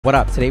What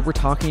up? Today we're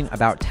talking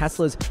about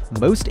Tesla's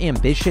most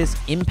ambitious,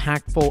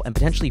 impactful, and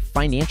potentially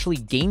financially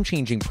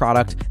game-changing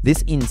product.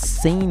 This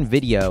insane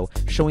video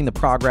showing the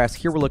progress.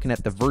 Here we're looking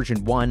at the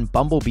version 1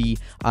 Bumblebee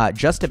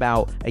just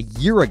about a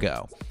year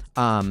ago.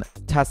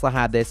 Tesla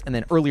had this, and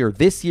then earlier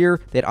this year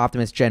they had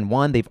Optimus Gen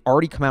 1. They've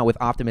already come out with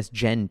Optimus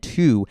Gen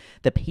 2.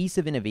 The pace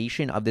of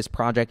innovation of this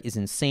project is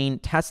insane.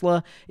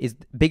 Tesla is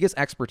biggest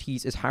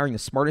expertise is hiring the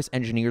smartest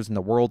engineers in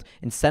the world,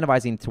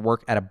 incentivizing them to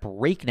work at a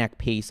breakneck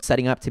pace,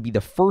 setting up to be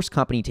the first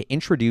company to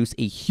introduce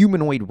a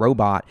humanoid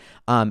robot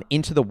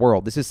into the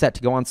world. This is set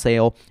to go on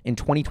sale in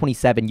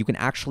 2027. You can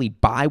actually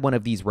buy one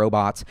of these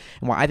robots,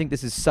 and why I think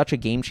this is such a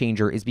game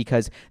changer is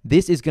because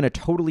this is going to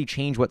totally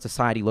change what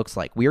society looks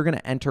like. We are going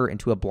to enter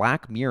into a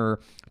Black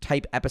Mirror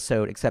type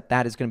episode, except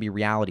that is going to be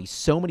reality.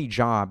 So many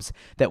jobs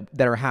that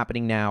are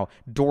happening now: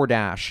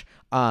 DoorDash,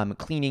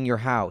 cleaning your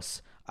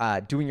house,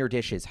 doing your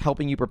dishes,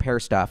 helping you prepare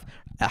stuff,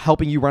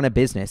 helping you run a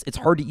business. It's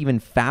hard to even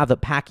fathom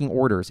packing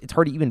orders. It's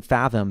hard to even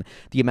fathom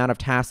the amount of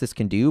tasks this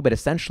can do. But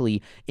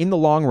essentially, in the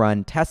long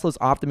run, Tesla's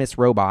Optimus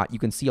Robot, you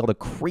can see all the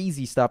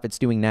crazy stuff it's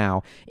doing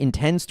now,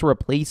 intends to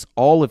replace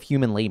all of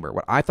human labor.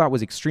 What I thought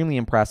was extremely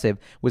impressive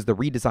was the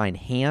redesigned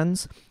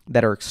hands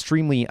that are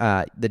extremely,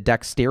 the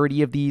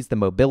dexterity of these, the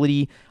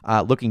mobility,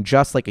 looking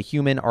just like a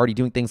human, already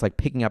doing things like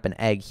picking up an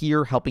egg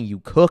here, helping you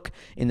cook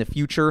in the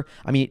future.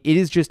 I mean, it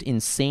is just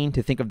insane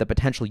to think of the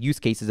potential use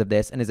cases of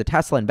this. And as a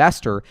Tesla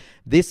investor,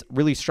 this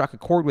really struck a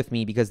chord with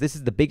me because this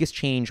is the biggest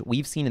change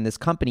we've seen in this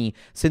company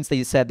since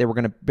they said they were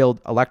going to build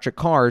electric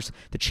cars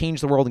to change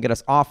the world and get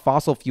us off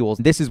fossil fuels.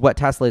 This is what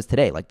Tesla is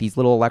today, like these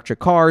little electric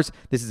cars.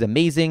 This is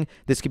amazing.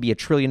 This could be $1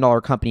 trillion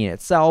company in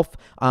itself.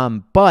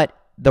 But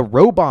the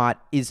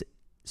robot is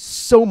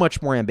so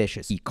much more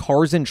ambitious.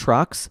 Cars and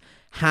trucks,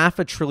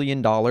 $500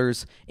 billion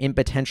in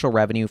potential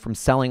revenue from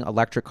selling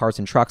electric cars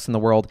and trucks in the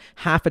world,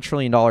 $500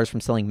 billion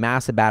from selling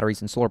massive batteries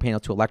and solar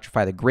panels to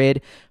electrify the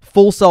grid,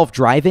 full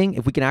self-driving.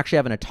 If we can actually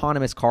have an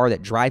autonomous car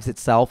that drives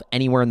itself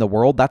anywhere in the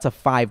world, that's a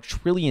 $5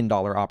 trillion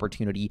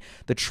opportunity.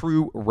 The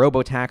true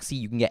robo-taxi,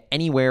 you can get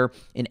anywhere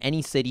in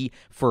any city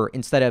for,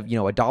 instead of,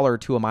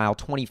 $1 a mile,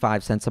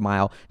 25 cents a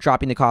mile,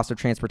 dropping the cost of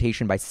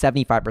transportation by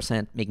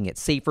 75%, making it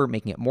safer,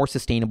 making it more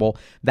sustainable.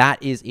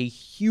 That is a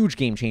huge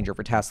game changer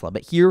for Tesla.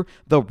 But here,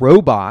 the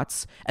robots,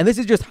 and this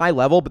is just high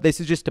level, but this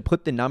is just to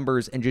put the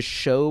numbers and just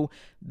show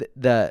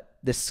the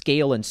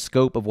scale and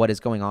scope of what is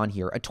going on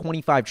here. A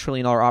 $25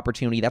 trillion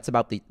opportunity, that's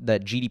about the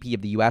GDP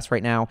of the US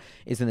right now,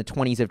 is in the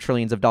 20s of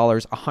trillions of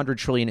dollars. $100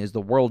 trillion is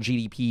the world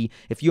GDP.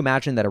 If you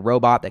imagine that a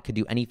robot that could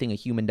do anything a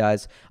human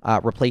does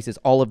replaces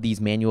all of these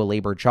manual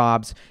labor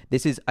jobs,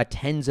 this is a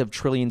tens of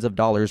trillions of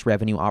dollars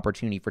revenue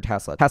opportunity for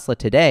Tesla. Tesla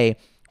today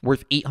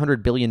worth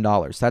 $800 billion.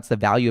 That's the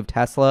value of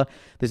Tesla.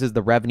 This is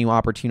the revenue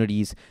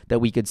opportunities that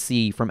we could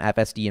see from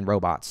FSD and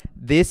robots.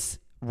 This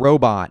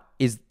robot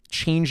is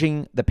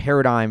changing the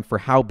paradigm for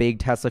how big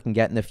Tesla can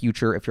get in the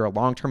future. If you're a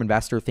long-term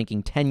investor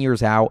thinking 10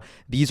 years out,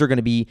 these are going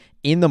to be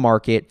in the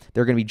market.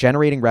 They're going to be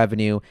generating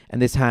revenue,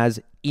 and this has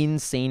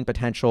insane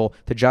potential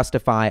to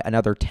justify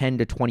another 10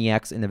 to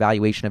 20x in the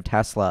valuation of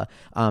Tesla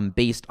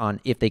based on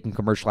if they can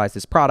commercialize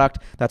this product.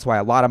 That's why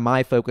a lot of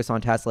my focus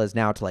on Tesla is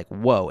now to like,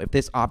 whoa, if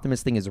this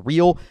Optimus thing is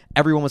real,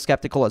 everyone was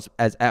skeptical as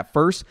at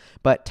first,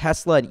 but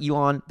Tesla and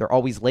Elon, they're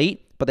always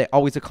late, but they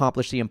always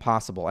accomplish the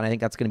impossible. And I think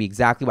that's going to be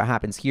exactly what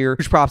happens here.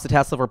 Huge props to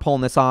Tesla for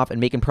pulling this off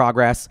and making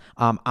progress.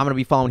 I'm going to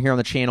be following here on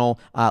the channel.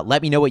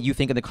 Let me know what you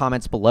think in the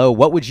comments below.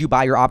 What would you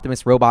buy your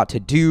Optimus robot to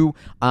do?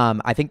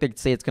 I think they'd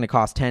say it's going to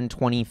cost $10,000,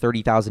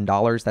 $20,000,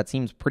 $30,000. That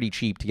seems pretty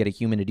cheap to get a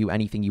human to do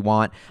anything you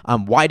want.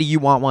 Why do you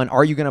want one?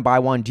 Are you going to buy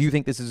one? Do you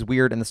think this is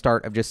weird and the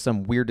start of just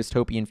some weird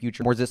dystopian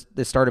future? Or is this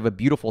the start of a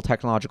beautiful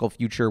technological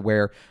future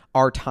where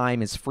our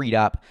time is freed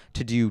up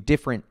to do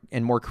different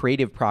and more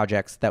creative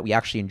projects that we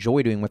actually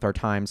enjoy doing with our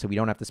time, so we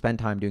don't have to spend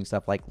time doing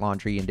stuff like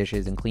laundry and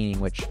dishes and cleaning,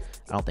 which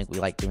I don't think we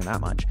like doing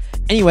that much.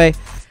 Anyway,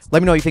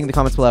 let me know what you think in the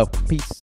comments below. Peace.